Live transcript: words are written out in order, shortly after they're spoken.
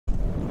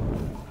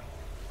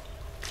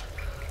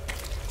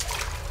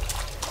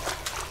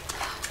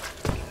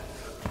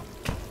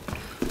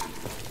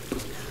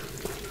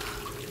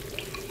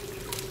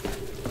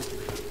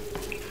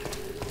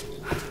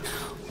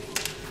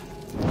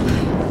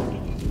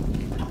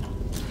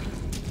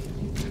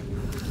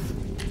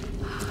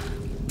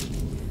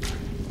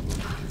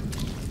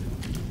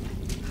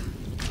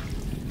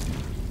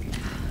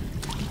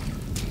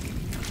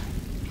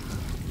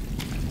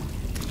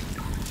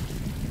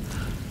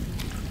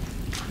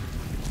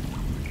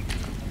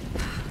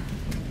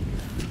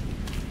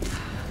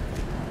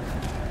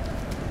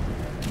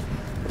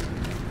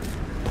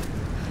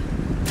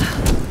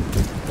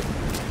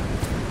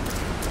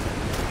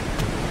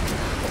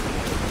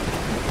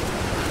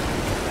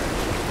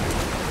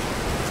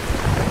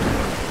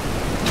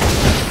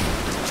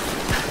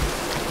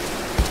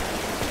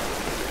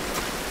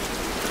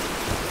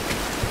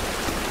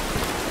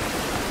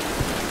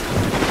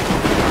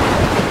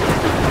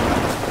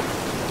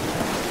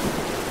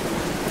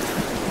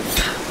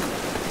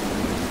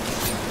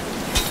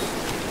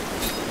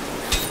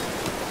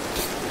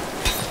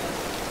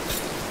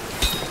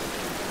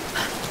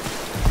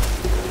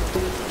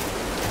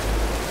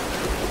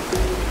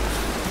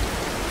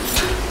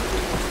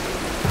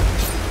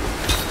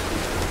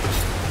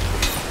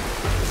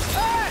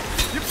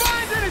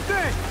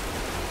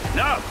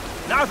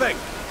Nothing.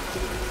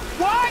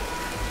 What?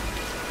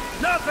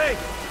 Nothing!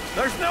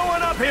 There's no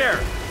one up here!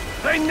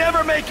 They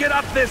never make it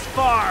up this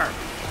far!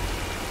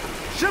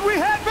 Should we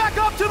head back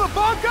up to the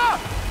bunker?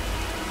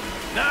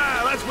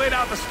 Nah, let's wait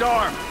out the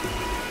storm.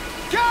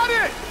 Got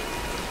it!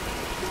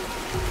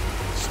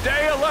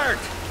 Stay alert!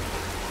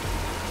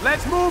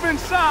 Let's move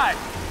inside.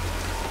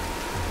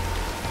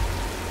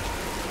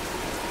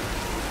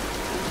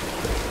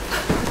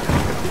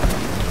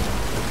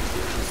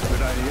 That's a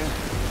good idea.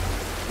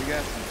 We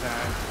got some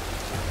time.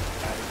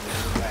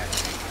 Relax.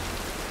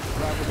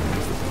 Probably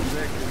put some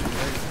objectives in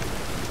place.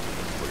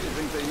 What do you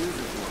think they use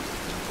it for?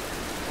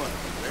 What?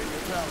 Radio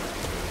tower?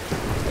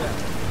 Yeah.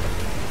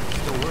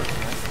 Still works,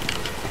 right?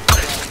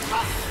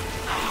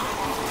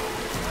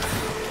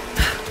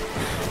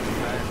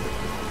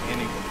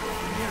 Anyone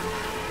from here.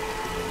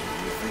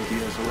 You think he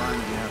has a line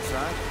on the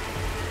outside?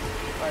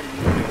 Why do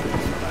you think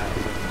this allows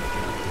us to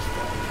get up this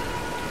far?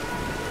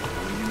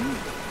 What do you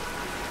mean?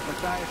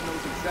 Matthias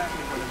knows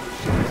exactly when a new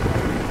ship is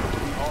coming.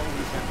 We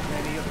always have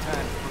plenty of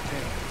time to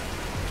prepare.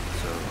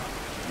 So,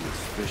 he was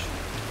fishing.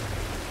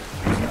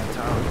 He's not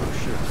tower for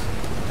ships.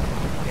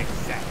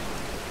 Exactly.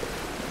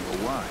 But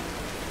why?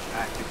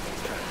 I think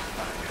he's trying to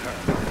find her.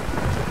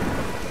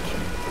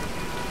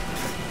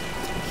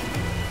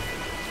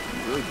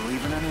 You really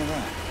believe in any of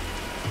that?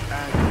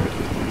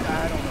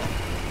 I don't know.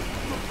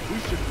 Look,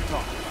 we shouldn't be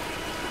talking about it.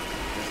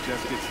 Let's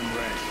just get some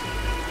rest.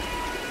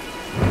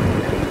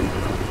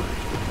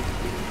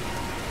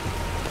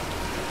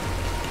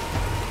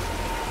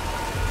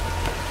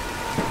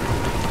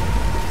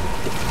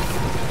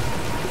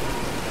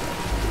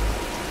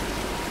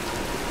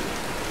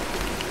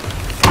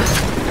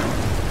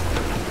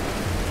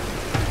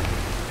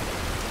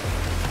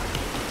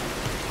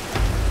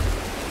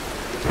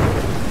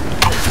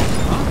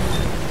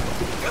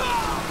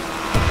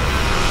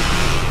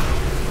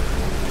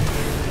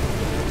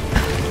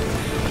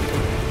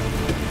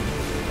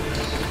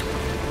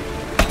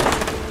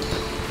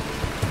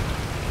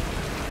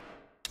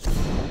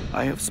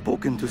 I have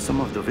spoken to some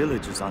of the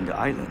villagers on the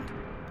island.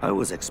 I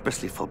was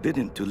expressly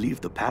forbidden to leave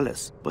the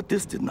palace, but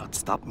this did not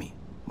stop me.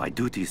 My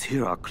duties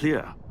here are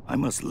clear. I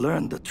must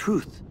learn the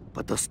truth,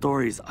 but the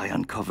stories I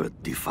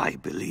uncovered defy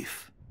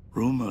belief.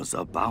 Rumors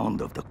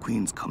abound of the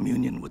Queen's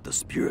communion with the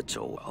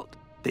spiritual world.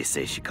 They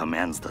say she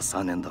commands the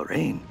sun and the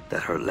rain,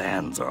 that her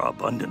lands are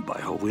abundant by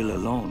her will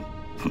alone.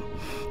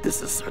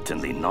 This is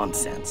certainly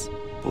nonsense.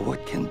 But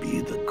what can be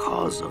the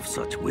cause of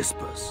such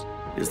whispers?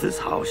 Is this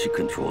how she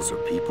controls her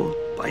people?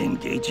 By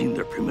engaging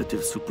their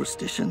primitive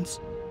superstitions?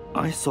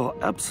 I saw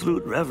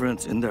absolute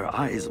reverence in their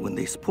eyes when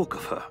they spoke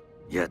of her.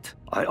 Yet,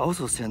 I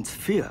also sense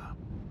fear.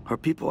 Her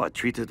people are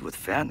treated with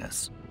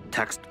fairness,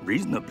 taxed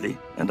reasonably,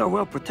 and are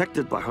well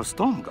protected by her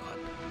storm god.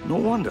 No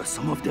wonder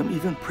some of them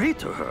even pray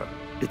to her.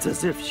 It's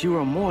as if she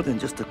were more than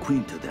just a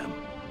queen to them.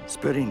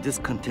 Spreading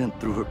discontent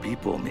through her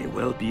people may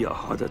well be a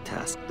harder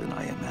task than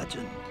I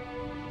imagined.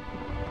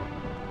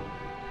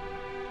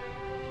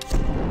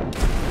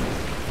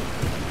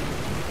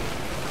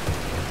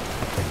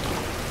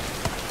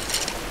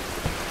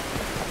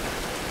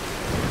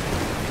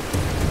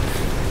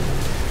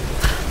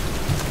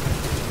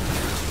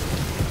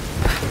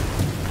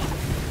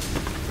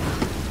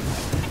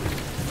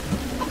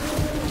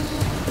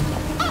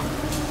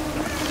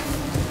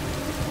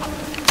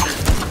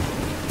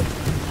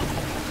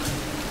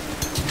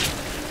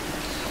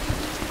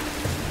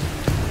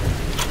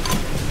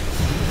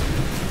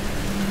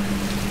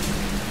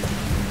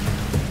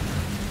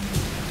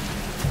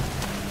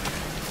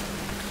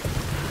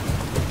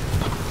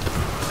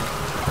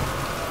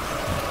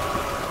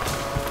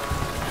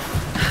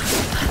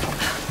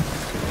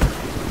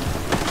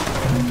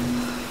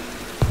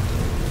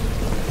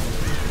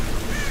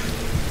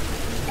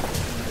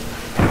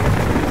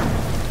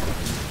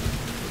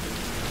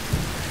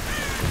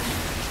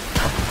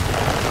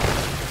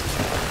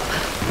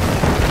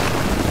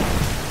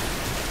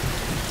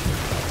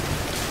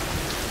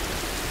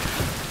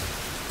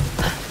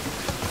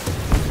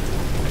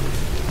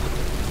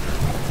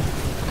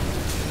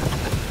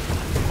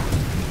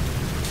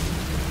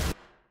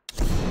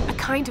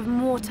 Kind of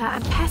mortar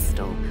and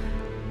pestle,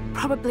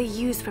 probably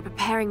used for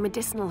preparing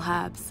medicinal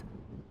herbs.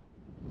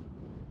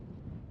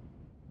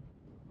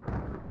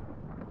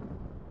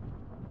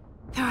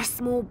 There are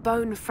small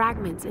bone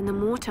fragments in the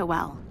mortar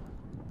well.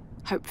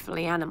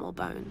 Hopefully animal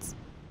bones.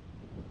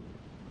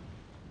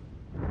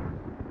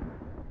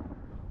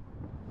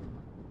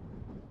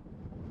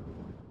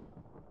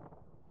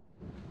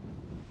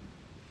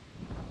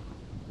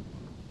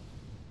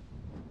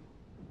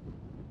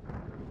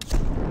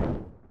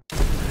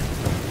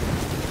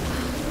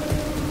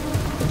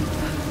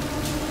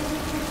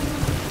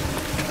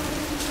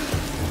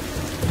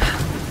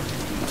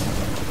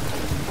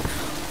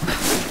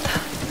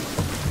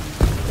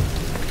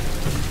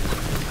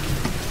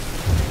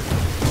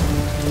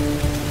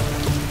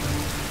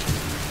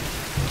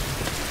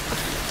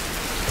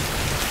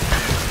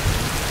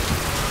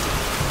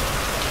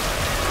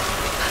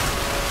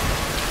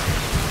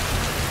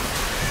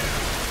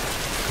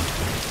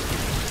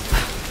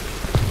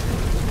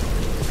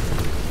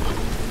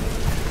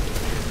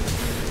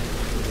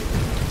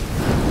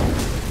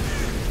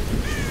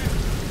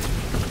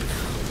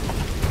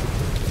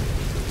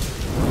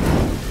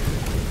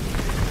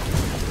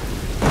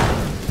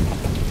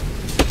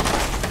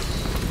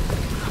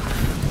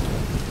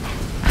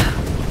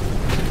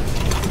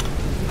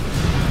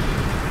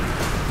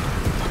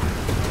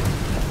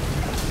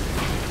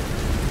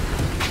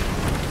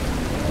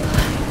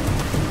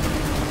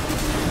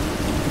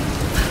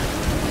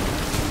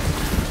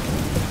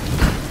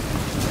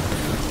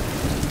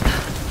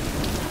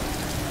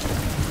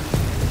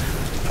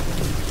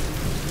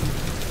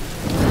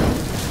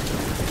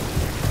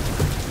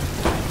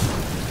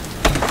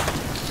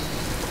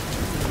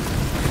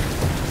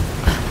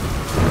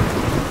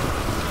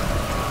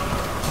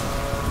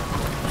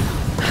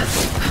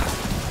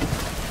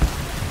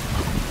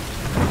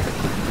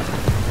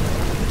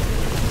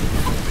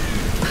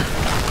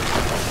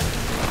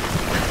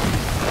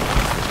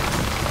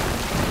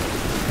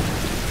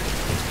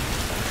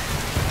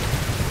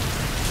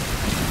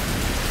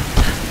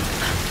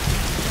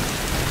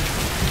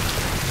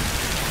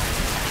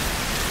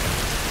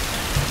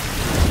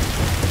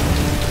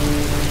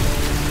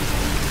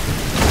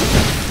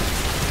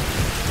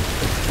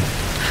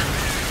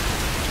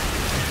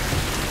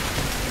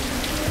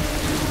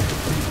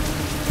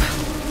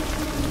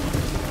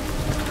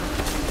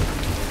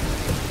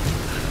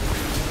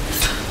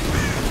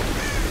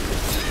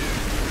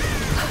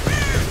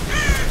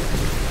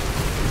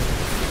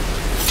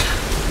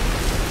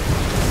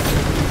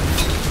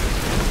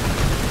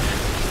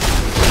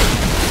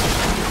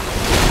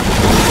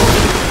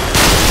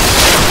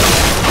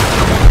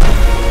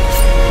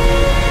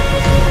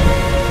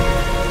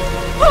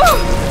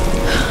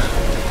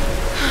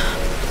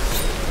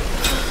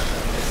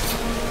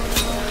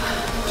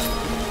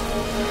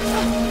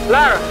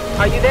 Lara,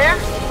 are you there?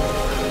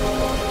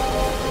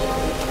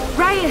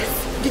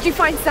 Reyes, did you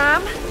find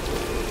Sam?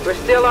 We're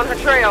still on her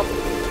trail.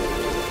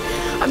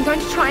 I'm going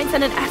to try and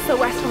send an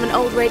SOS from an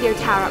old radio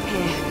tower up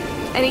here.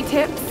 Any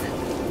tips?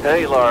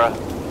 Hey, Lara.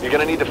 You're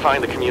gonna need to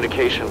find the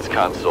communications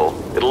console.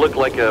 It'll look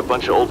like a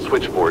bunch of old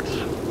switchboards.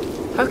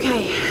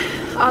 Okay,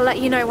 I'll let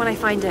you know when I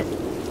find it.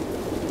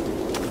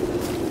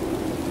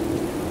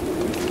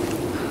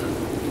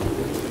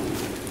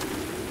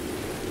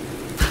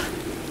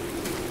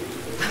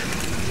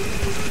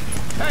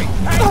 Hey,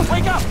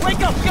 wake up,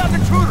 wake up, we got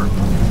an intruder!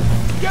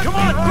 Come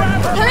on,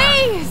 grab her!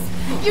 Please!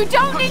 You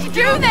don't need to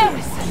do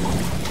this!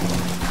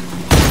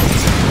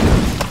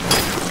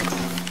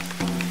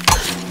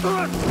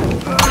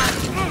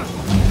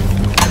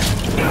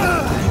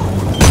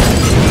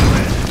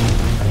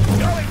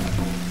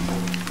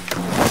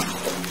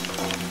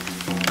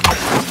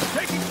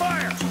 Taking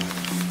fire!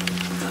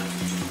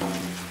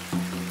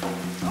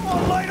 Come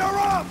on, light her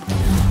up!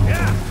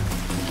 Yeah!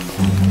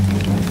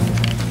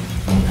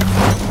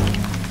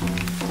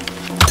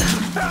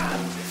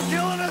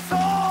 Killing us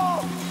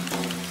all!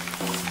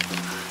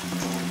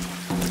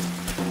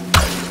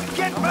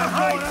 Get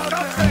behind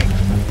something!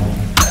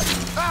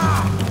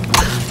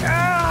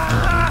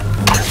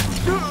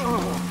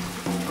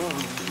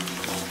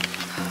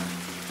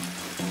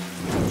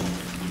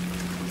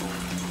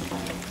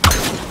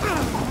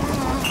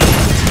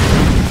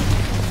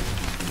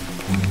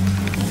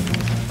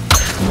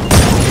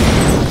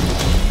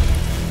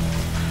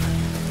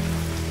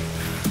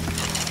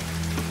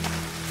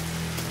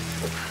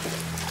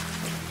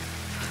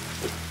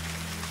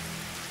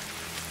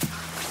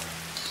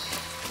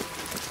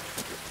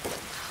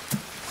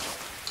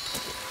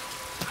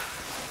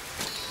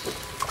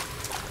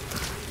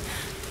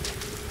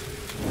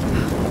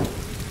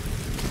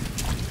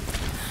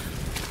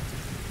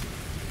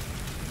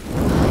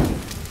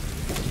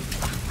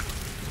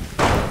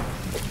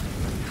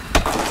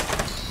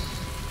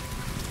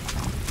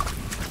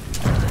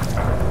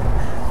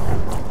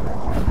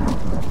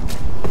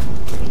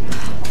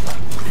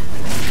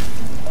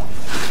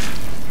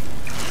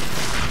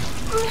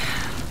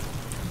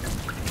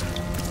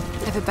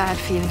 I have a bad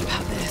feeling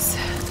about this.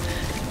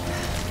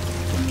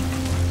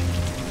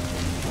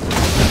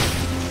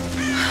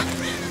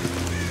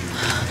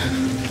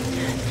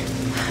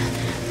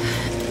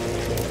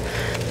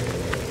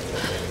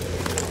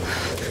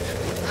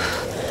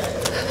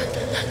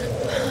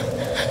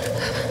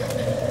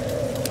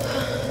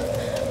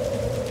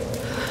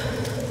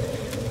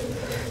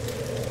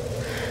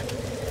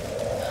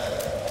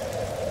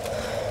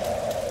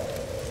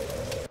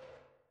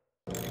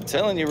 I'm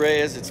telling you,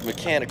 Reyes, it's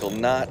mechanical,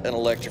 not an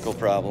electrical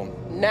problem.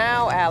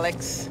 Now,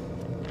 Alex.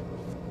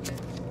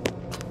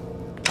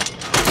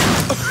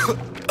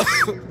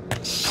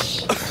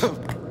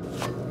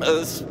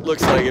 This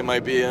looks like it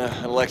might be an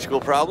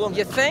electrical problem.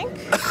 You think?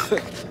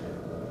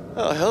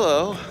 Oh,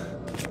 hello.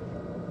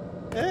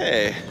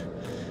 Hey,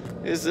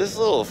 who's this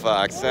little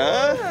fox,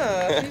 huh?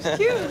 Ah, she's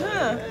cute,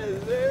 huh?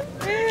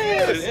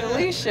 Yes,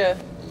 Alicia.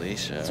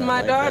 Alicia. It's my I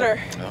like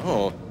daughter. that.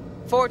 Oh.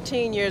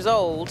 14 years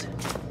old.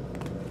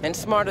 And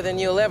smarter than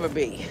you'll ever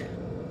be.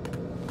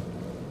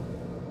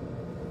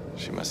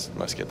 She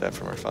must get that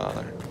from her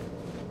father.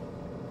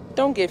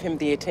 Don't give him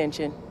the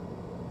attention.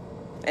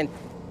 And,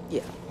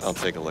 yeah. I'll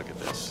take a look at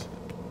this.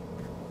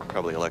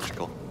 Probably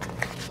electrical.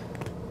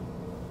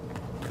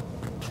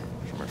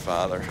 From her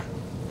father.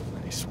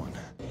 Nice one.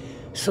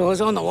 So I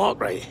was on the lock,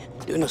 right?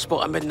 Doing a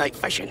spot of midnight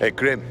fishing. Hey,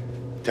 Grim.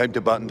 Time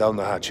to button down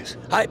the hatches.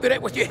 Aye, be right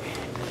with you.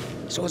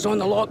 So I was on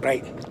the lock,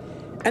 right?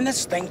 And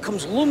this thing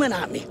comes looming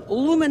at me.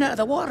 Looming out of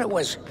the water it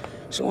was.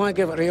 So I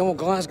give it a old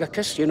Glasgow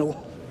kiss, you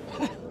know.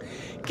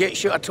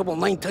 Gets you out of trouble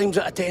 9 times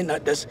out of 10,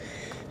 that does.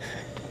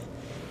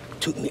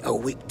 Took me a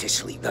week to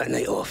sleep that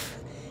night off.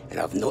 And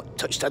I've not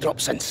touched a drop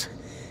since.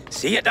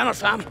 See you at dinner,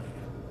 fam.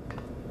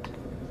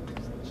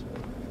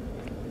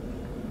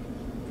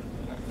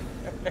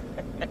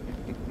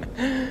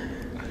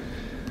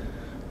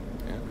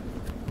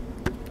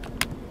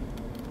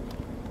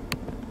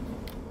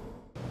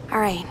 All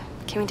right,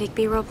 can we take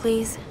B-roll,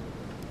 please?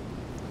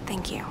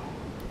 Thank you.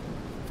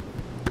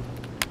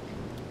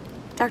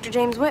 Dr.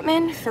 James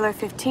Whitman, filler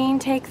 15,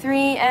 take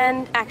 3,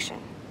 and action.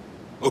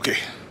 Okay,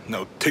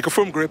 now take a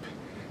firm grip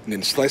and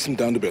then slice him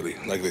down the belly,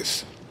 like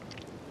this.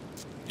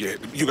 Yeah,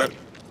 you got it.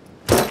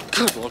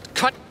 Good Lord,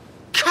 cut!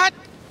 Cut!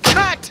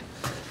 Cut!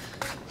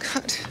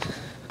 Cut!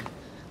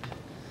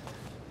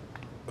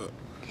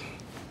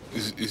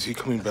 Is he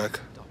coming back?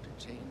 Dr.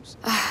 James,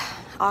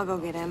 I'll go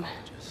get him.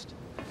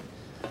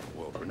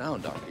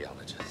 world-renowned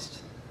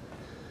archaeologist.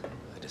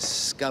 I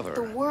discover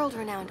The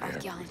world-renowned rare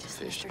archaeologist,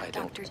 fish. Mr. I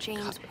don't Dr.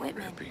 James cut rare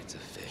Whitman. breeds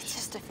of fish. It's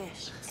just a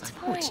fish. It's I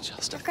fine. know it's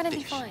just a You're gonna be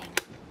fish. fine.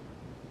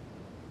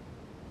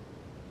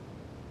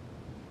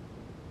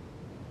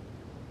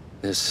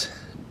 This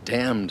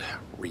damned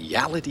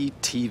reality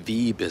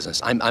TV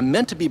business. I'm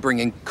meant to be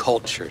bringing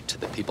culture to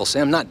the people,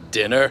 Sam, not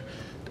dinner.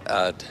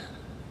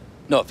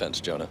 No offense,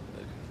 Jonah.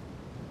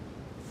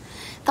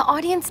 The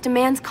audience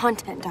demands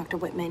content, Dr.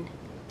 Whitman.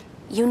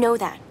 You know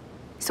that.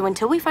 So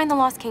until we find the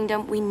Lost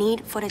Kingdom, we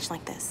need footage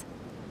like this.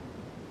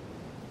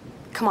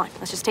 Come on,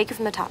 let's just take it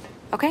from the top,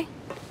 okay?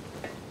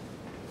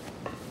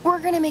 We're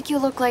gonna make you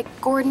look like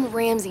Gordon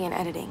Ramsay in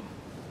editing.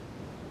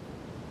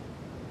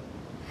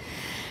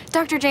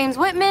 Dr. James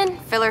Whitman,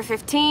 filler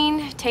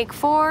 15, take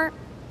 4,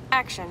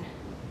 action.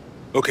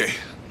 Okay,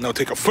 now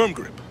take a firm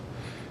grip.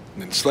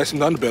 And then slice him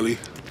down the belly.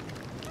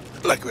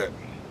 Like that.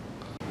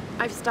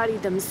 I've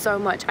studied them so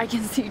much, I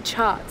can see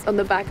charts on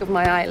the back of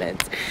my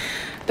eyelids.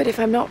 But if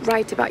I'm not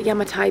right about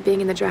Yamatai being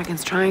in the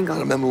Dragon's Triangle... I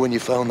remember when you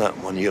found that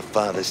in one of your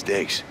father's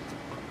digs.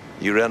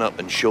 You ran up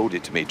and showed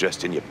it to me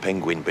dressed in your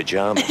penguin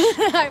pajamas.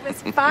 I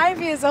was 5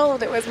 years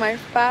old. It was my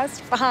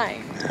first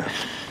find. Yeah.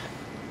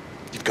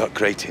 You've got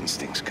great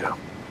instincts, girl.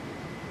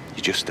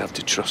 You just have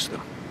to trust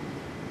them.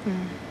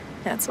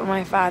 That's what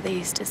my father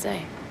used to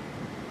say.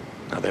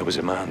 Now, there was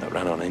a man that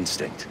ran on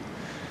instinct.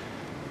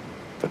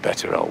 For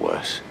better or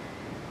worse.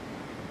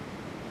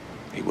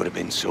 He would have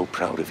been so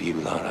proud of you,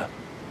 Lara.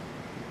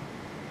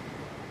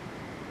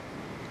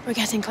 We're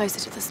getting closer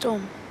to the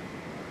storm.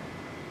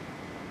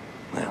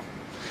 Well,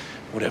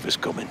 whatever's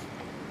coming,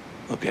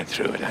 we'll get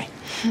through it, eh?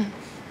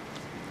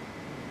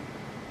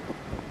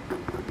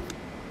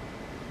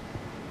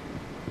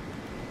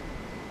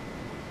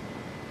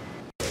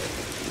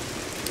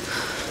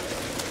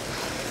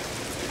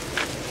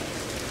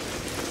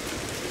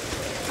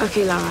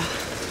 Okay, Lara.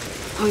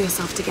 Pull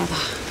yourself together.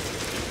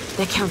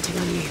 They're counting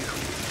on you.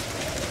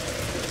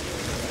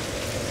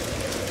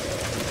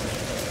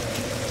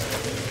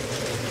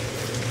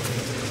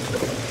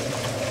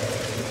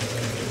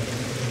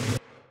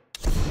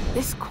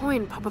 This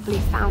coin probably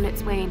found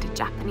its way into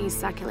Japanese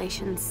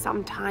circulation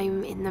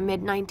sometime in the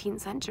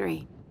mid-19th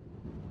century.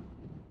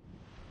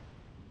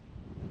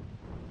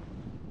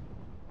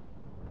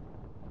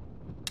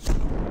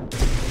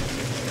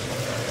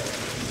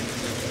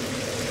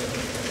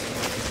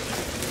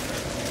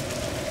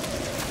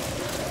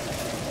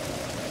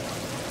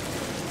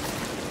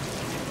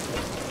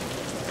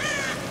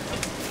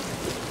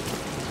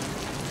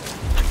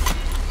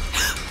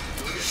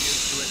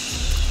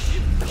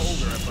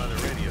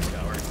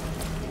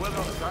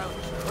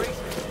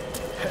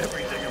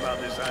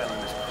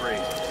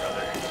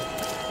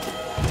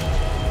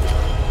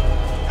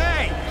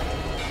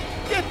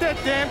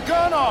 Damn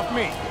gun off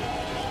me!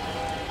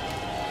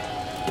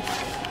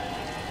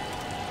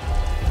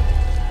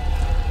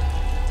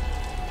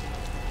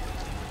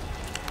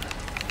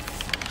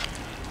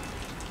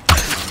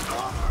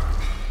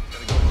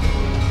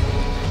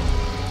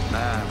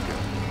 Nah, I'm good.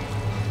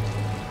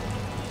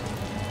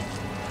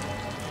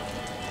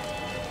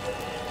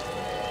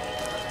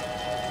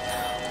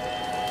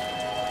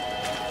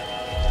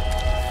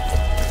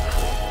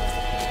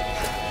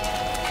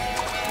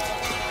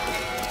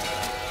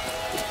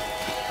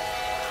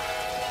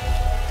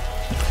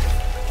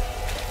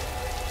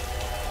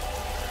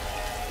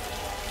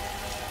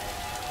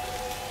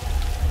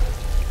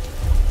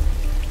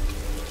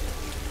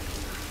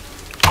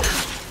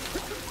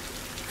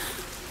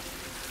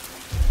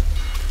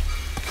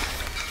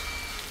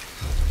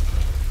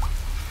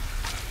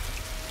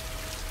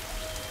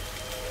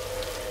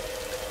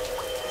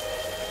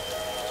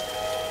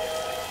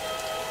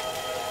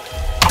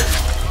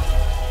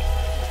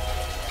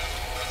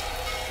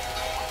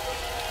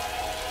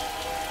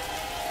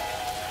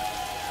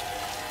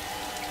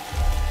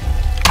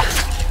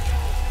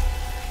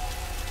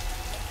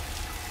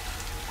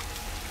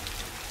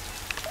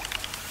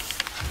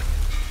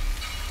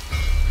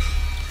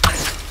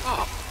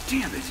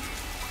 Damn it!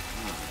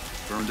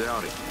 Burned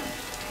out again.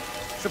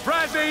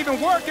 Surprised they even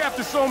work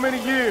after so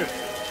many years.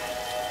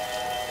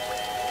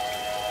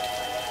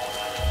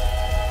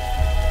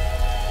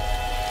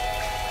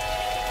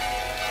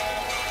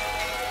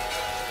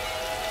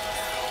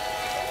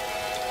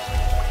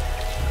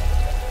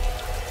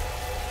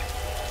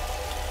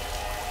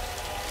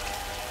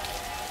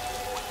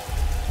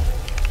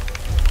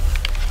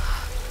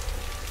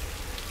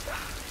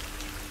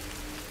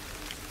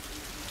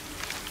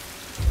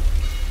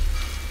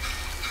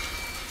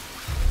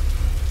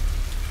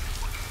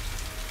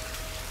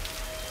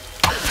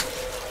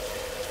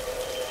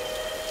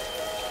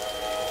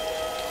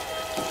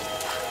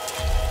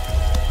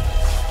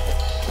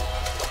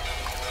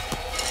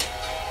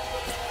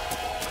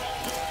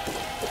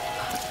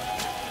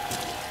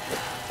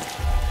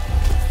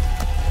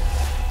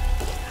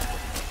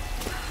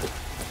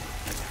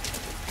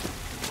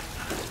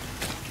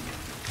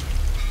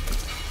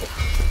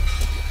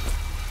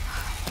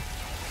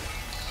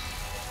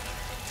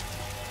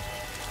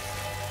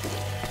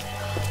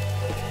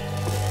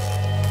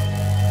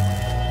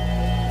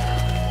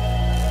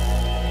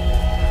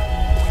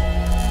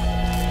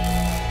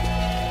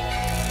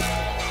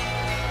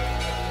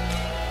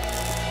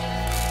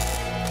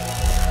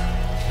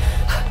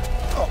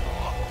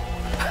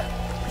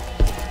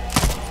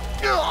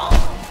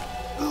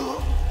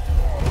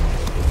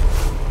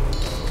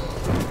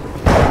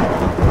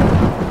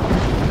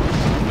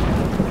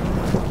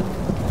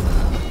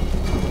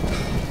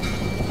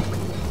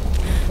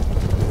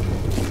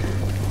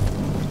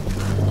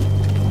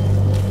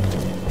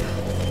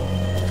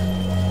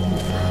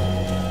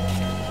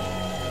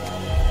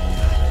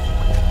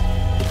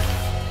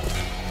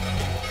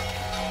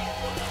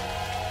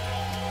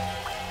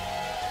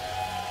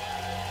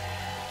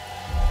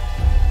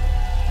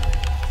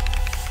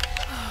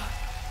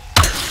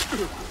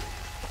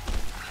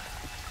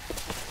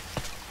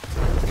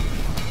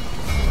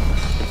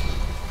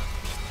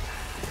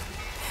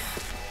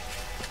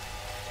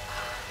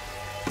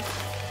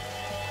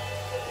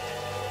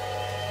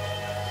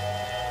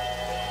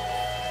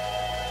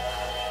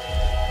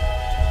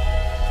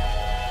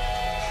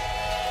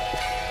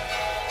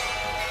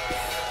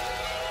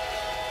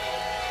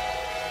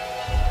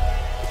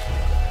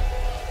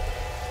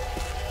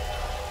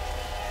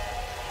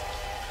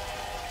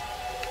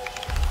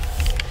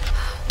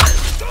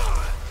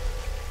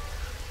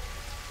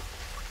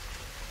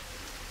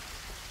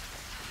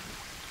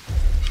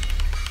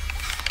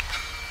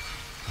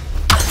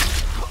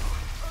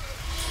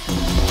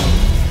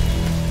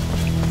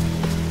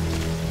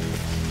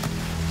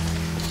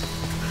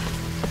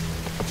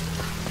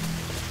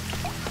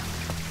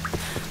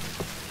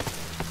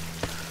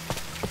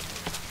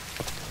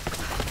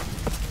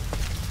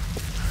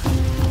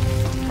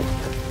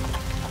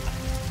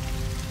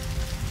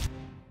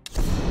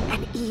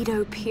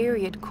 Edo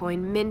period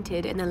coin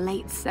minted in the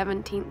late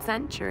 17th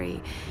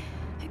century.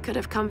 It could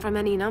have come from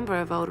any number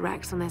of old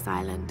wrecks on this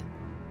island.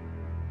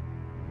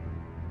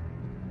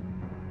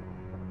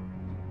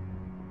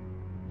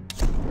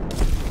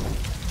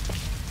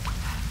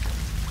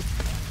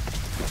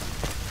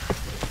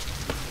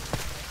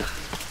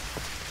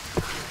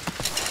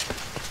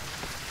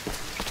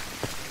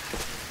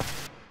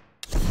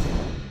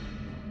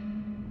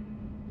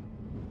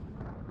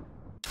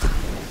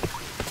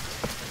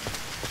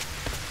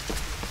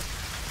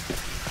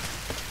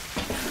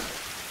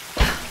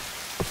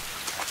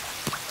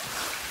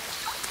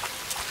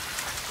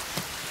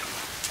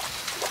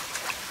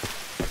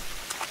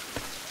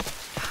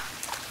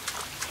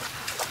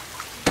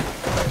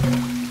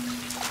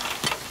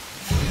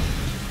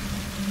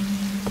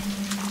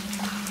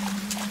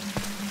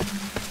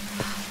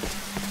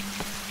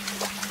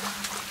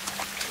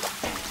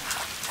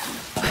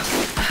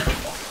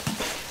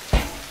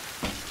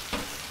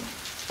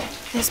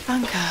 This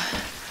bunker,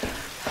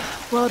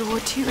 World War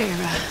II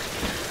era,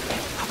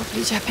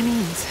 probably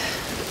Japanese.